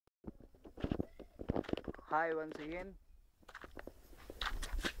Hi once again.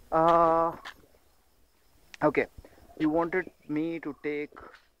 Uh, okay. You wanted me to take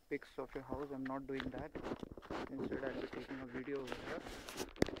pics of your house. I'm not doing that. Instead, I'll be taking a video over here.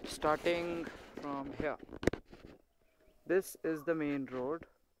 Starting from here. This is the main road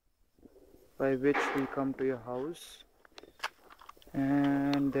by which we come to your house.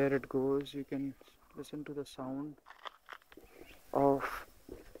 And there it goes. You can listen to the sound of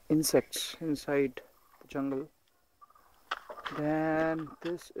insects inside the jungle. Then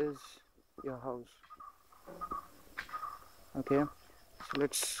this is your house. Okay, so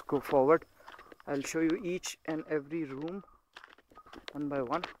let's go forward. I'll show you each and every room one by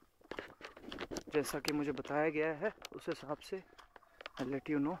one. जैसा कि मुझे बताया गया है उस हिसाब से I'll let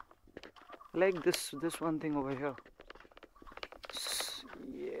you know. Like this one thing over here.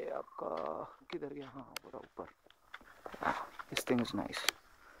 ये आपका किधर गया? हाँ पूरा ऊपर. This thing is nice.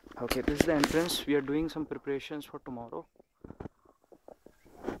 Okay, this is the entrance. We are doing some preparations for tomorrow.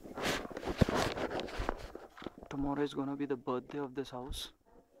 Tomorrow is gonna be the birthday of this house.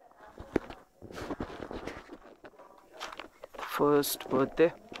 First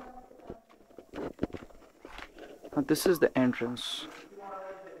birthday. Now this is the entrance.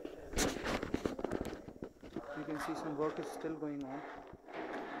 You can see some work is still going on.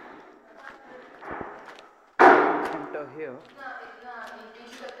 Enter here.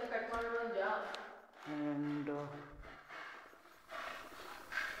 And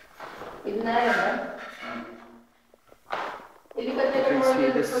you can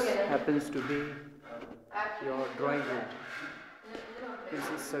see this happens to be your drawing room. You can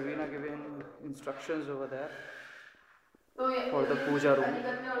see Savina giving instructions over there for the puja room.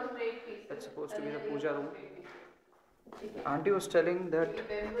 That's supposed to be the puja room. Auntie was telling that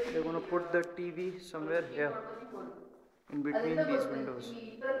they're going to put the TV somewhere here in between these windows.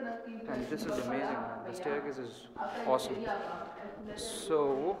 And this is amazing, man. The staircase is awesome.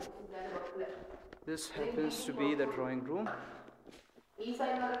 So this happens to be the drawing room.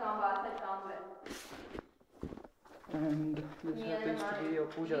 And this happens to be your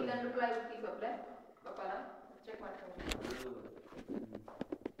puja room.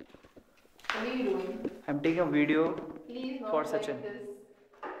 What are you doing? I'm taking a video for like Sachin. This.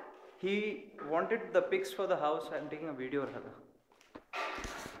 He wanted the pics for the house. I'm taking a video.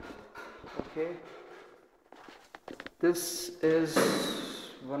 Okay. This is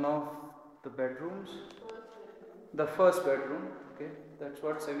one of the bedrooms. The first bedroom. Okay. That's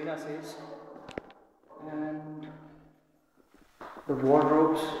what Savina says. And the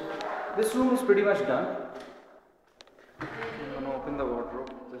wardrobes. This room is pretty much done. I'm gonna open the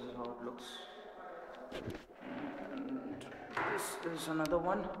wardrobe. This is how it looks. And this is another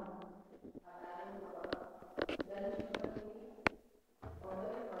one.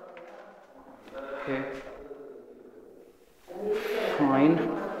 Okay. Fine.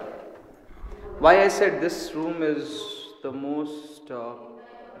 Why I said this room is the most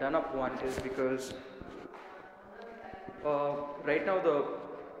done up one is because right now the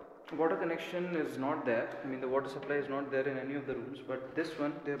water connection is not there. I mean the water supply is not there in any of the rooms, but this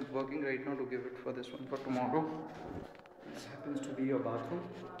one they're working right now to give it for this one for tomorrow. This happens to be your bathroom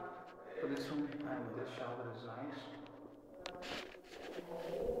for this room, and this shower is nice.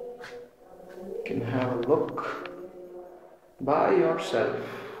 You can have a look by yourself.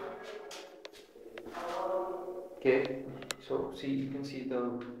 Okay, so see, you can see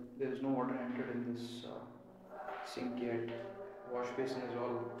there is no water entered in this sink yet. Wash basin is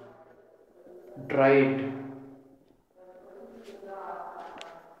all dried.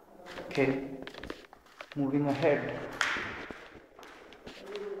 Okay, moving ahead.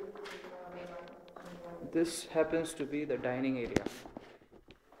 This happens to be the dining area.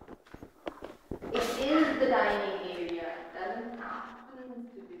 It is the dining area. It doesn't happen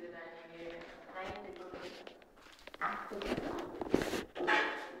to be the dining area.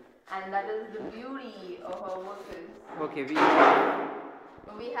 And that is the beauty of our workers. Okay, We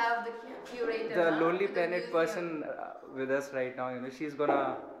have the curator. the Lonely Planet person with us right now. You know, she's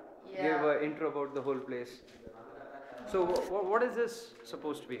gonna give an intro about the whole place. So, what is this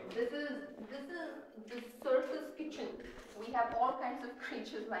supposed to be? This is the surface kitchen. We have all kinds of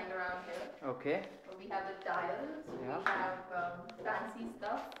creatures lying around here. Okay. We have the tiles. Yeah. We have fancy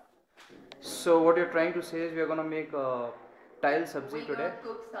stuff. So, what you're trying to say is we are gonna make a tile sabzi We're today. gonna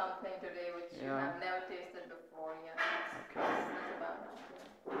cook something today which you have never tasted before. Yeah. Okay. That's about it.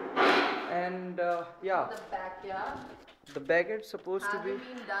 And yeah, The backyard. the baguette's supposed to be.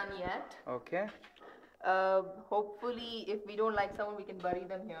 Hasn't been done yet. Okay. Hopefully, if we don't like someone, we can bury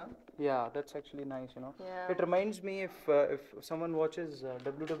them here. Yeah, that's actually nice, you know. Yeah. It reminds me if someone watches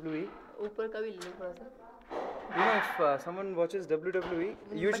WWE. ऊपर का भी ले लो थोड़ा सा. You know, if someone watches WWE,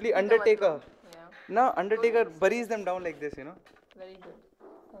 usually But Undertaker. Yeah. No, Undertaker buries them down like this, you know. Very good.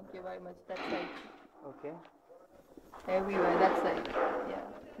 Thank you very much. That's right. Okay. Everywhere. That's right. Yeah.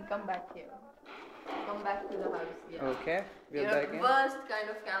 Come back here. Come back to the house. Yeah. Okay. We're You're back a in. worst kind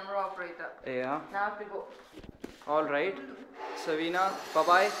of camera operator. Yeah. Now I have to go. All right. Savina,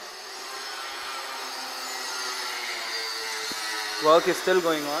 bye-bye. Work is still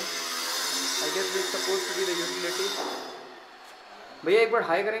going on. I guess we're supposed to be the utility. भैया एक बार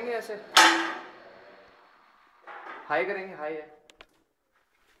high करेंगे ऐसे high करेंगे high है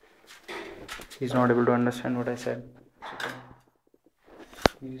He's not able to understand what I said.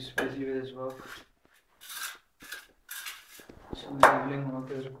 He's busy with his work. Some leveling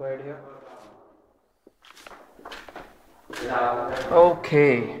work is required here.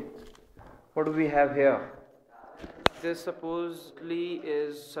 Okay. What do we have here? This supposedly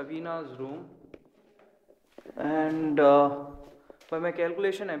is Savina's room. And by my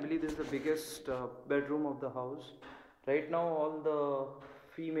calculation, I believe this is the biggest bedroom of the house. Right now, all the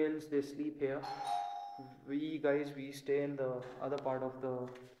females, they sleep here. We guys, we stay in the other part of the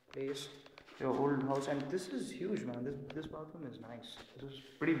place, your old house. And this is huge, man. This bathroom is nice. This is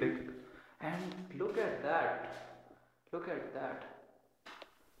pretty big. And look at that. Look at that.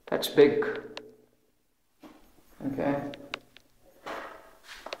 That's big. Okay.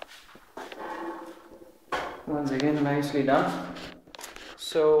 Once again, nicely done.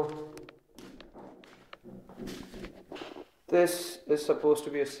 So this is supposed to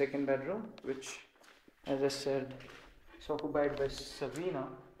be a second bedroom, which, as I said, is occupied by Savina.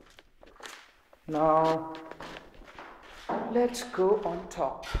 Now let's go on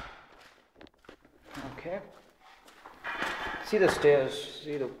top. Okay. See the stairs,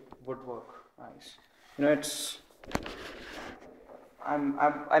 see the woodwork. Nice. You know, it's I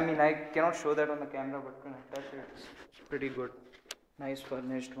mean, I cannot show that on the camera, but when I touch it, it's pretty good. Nice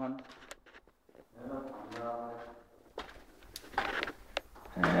furnished one.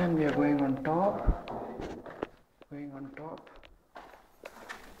 And we are going on top. Going on top.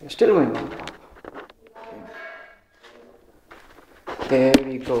 We're still going on top. Okay. There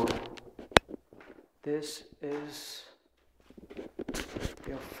we go. This is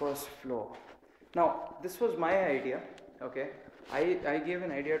your first floor. Now, this was my idea. Okay. I gave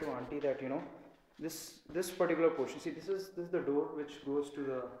an idea to auntie that, you know, this particular portion, see, this is the door which goes to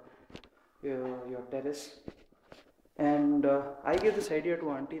the your terrace, and I gave this idea to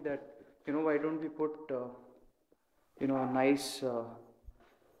auntie that, you know, why don't we put you know, a nice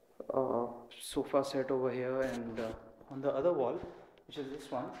sofa set over here, and on the other wall, which is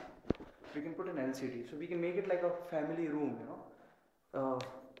this one, we can put an LCD, so we can make it like a family room,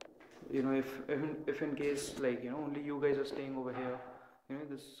 you know, if in case, like, you know, only you guys are staying over here, you know,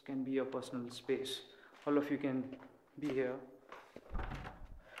 this can be a personal space. All of you can be here.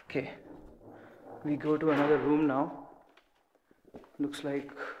 Okay, we go to another room now. Looks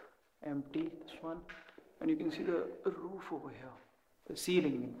like empty, this one, and you can see the roof over here, the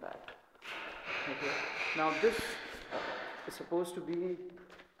ceiling in fact. Okay, now this is supposed to be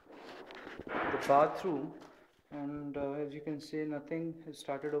the bathroom. And as you can see, nothing has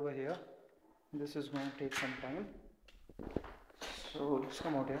started over here. This is going to take some time. So let's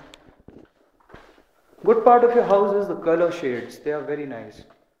come out here. Good part of your house is the color shades. They are very nice.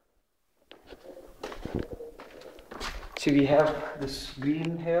 See, we have this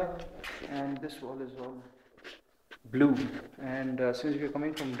green here, and this wall is all blue. And since we are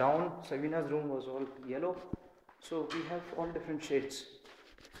coming from down, Savina's room was all yellow. So we have all different shades.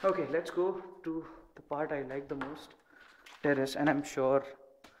 Okay, let's go to the part I like the most, terrace, and I'm sure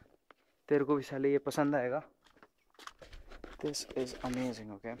तेरे को भी साले ये पसंद आएगा. This is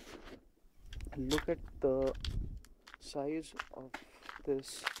amazing. Okay, look at the size of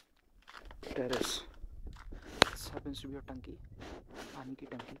this terrace. This happens to be a tanki, पानी की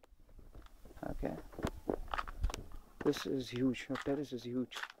tanki. Okay, this is huge. Your terrace is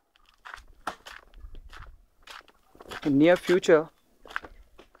huge. In near future,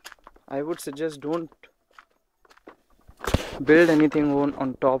 I would suggest don't build anything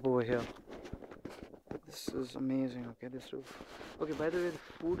on top over here. This is amazing. Okay, this roof. Okay, by the way, the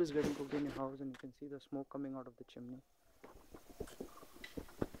food is getting cooked in your house, and you can see the smoke coming out of the chimney.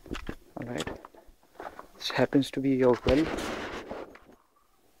 Alright, this happens to be your well.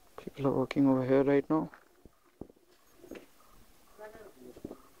 People are working over here right now,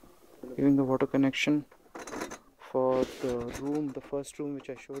 giving the water connection for the room, the first room which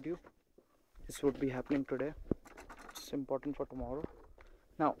I showed you. This would be happening today. It's important for tomorrow.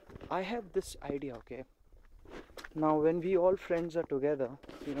 Now, I have this idea, okay? Now, when we all friends are together,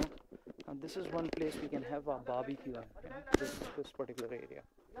 you know, This is one place we can have a barbecue in, this particular area.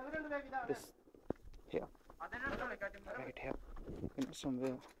 This here, right here,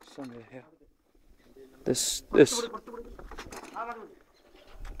 somewhere here. This.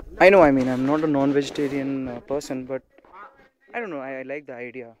 I know. I mean, I'm not a non-vegetarian person, but I don't know. I like the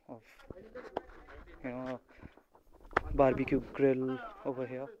idea of barbecue grill over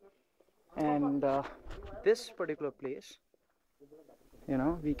here, and this particular place.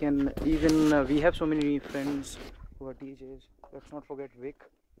 We can even we have so many friends who are DJs. Let's not forget Vic.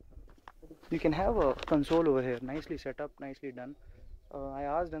 You can have a console over here, nicely set up, nicely done. I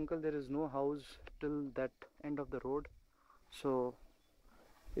asked uncle, there is no house till that end of the road, so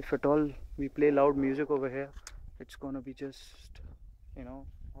if at all we play loud music over here, it's gonna be just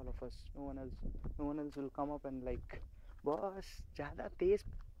all of us. No one else will come up and like, boss, ज़्यादा तेज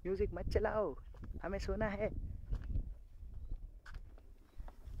music मत चलाओ, हमें सोना है.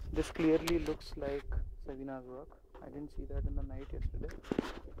 This clearly looks like Savina's work. I didn't see that in the night yesterday.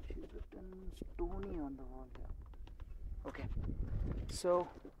 She's written Stony on the wall here. Okay, so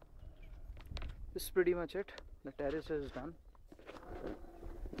this is pretty much it. The terrace is done.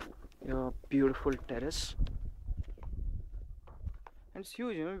 Your beautiful terrace, and it's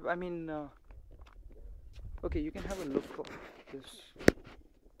huge. I mean, okay, you can have a look of this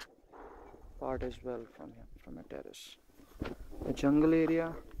part as well from here, from a terrace. The jungle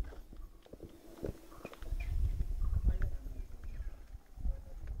area.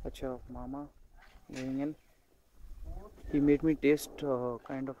 Acha, Mama going in. He made me taste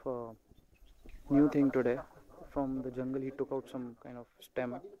kind of a new thing today. From the jungle, he took out some kind of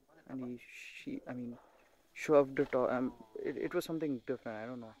stem and he shoved it. It was something different. I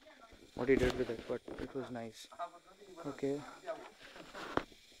don't know what he did with it, but it was nice. Okay.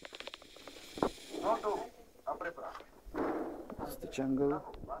 This is the jungle,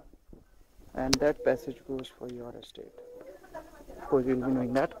 and that passage goes for your estate. Of course, you'll be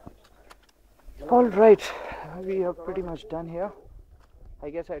knowing that. Alright, we are pretty much done here. I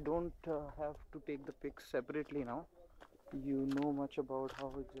guess I don't have to take the pics separately now. You know much about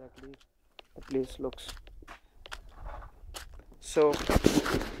how exactly the place looks. So,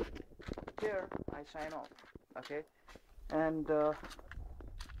 here I sign off, okay? And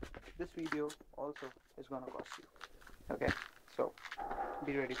this video also is gonna cost you, okay? So,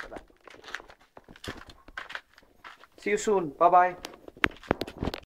 be ready for that. See you soon. Bye-bye.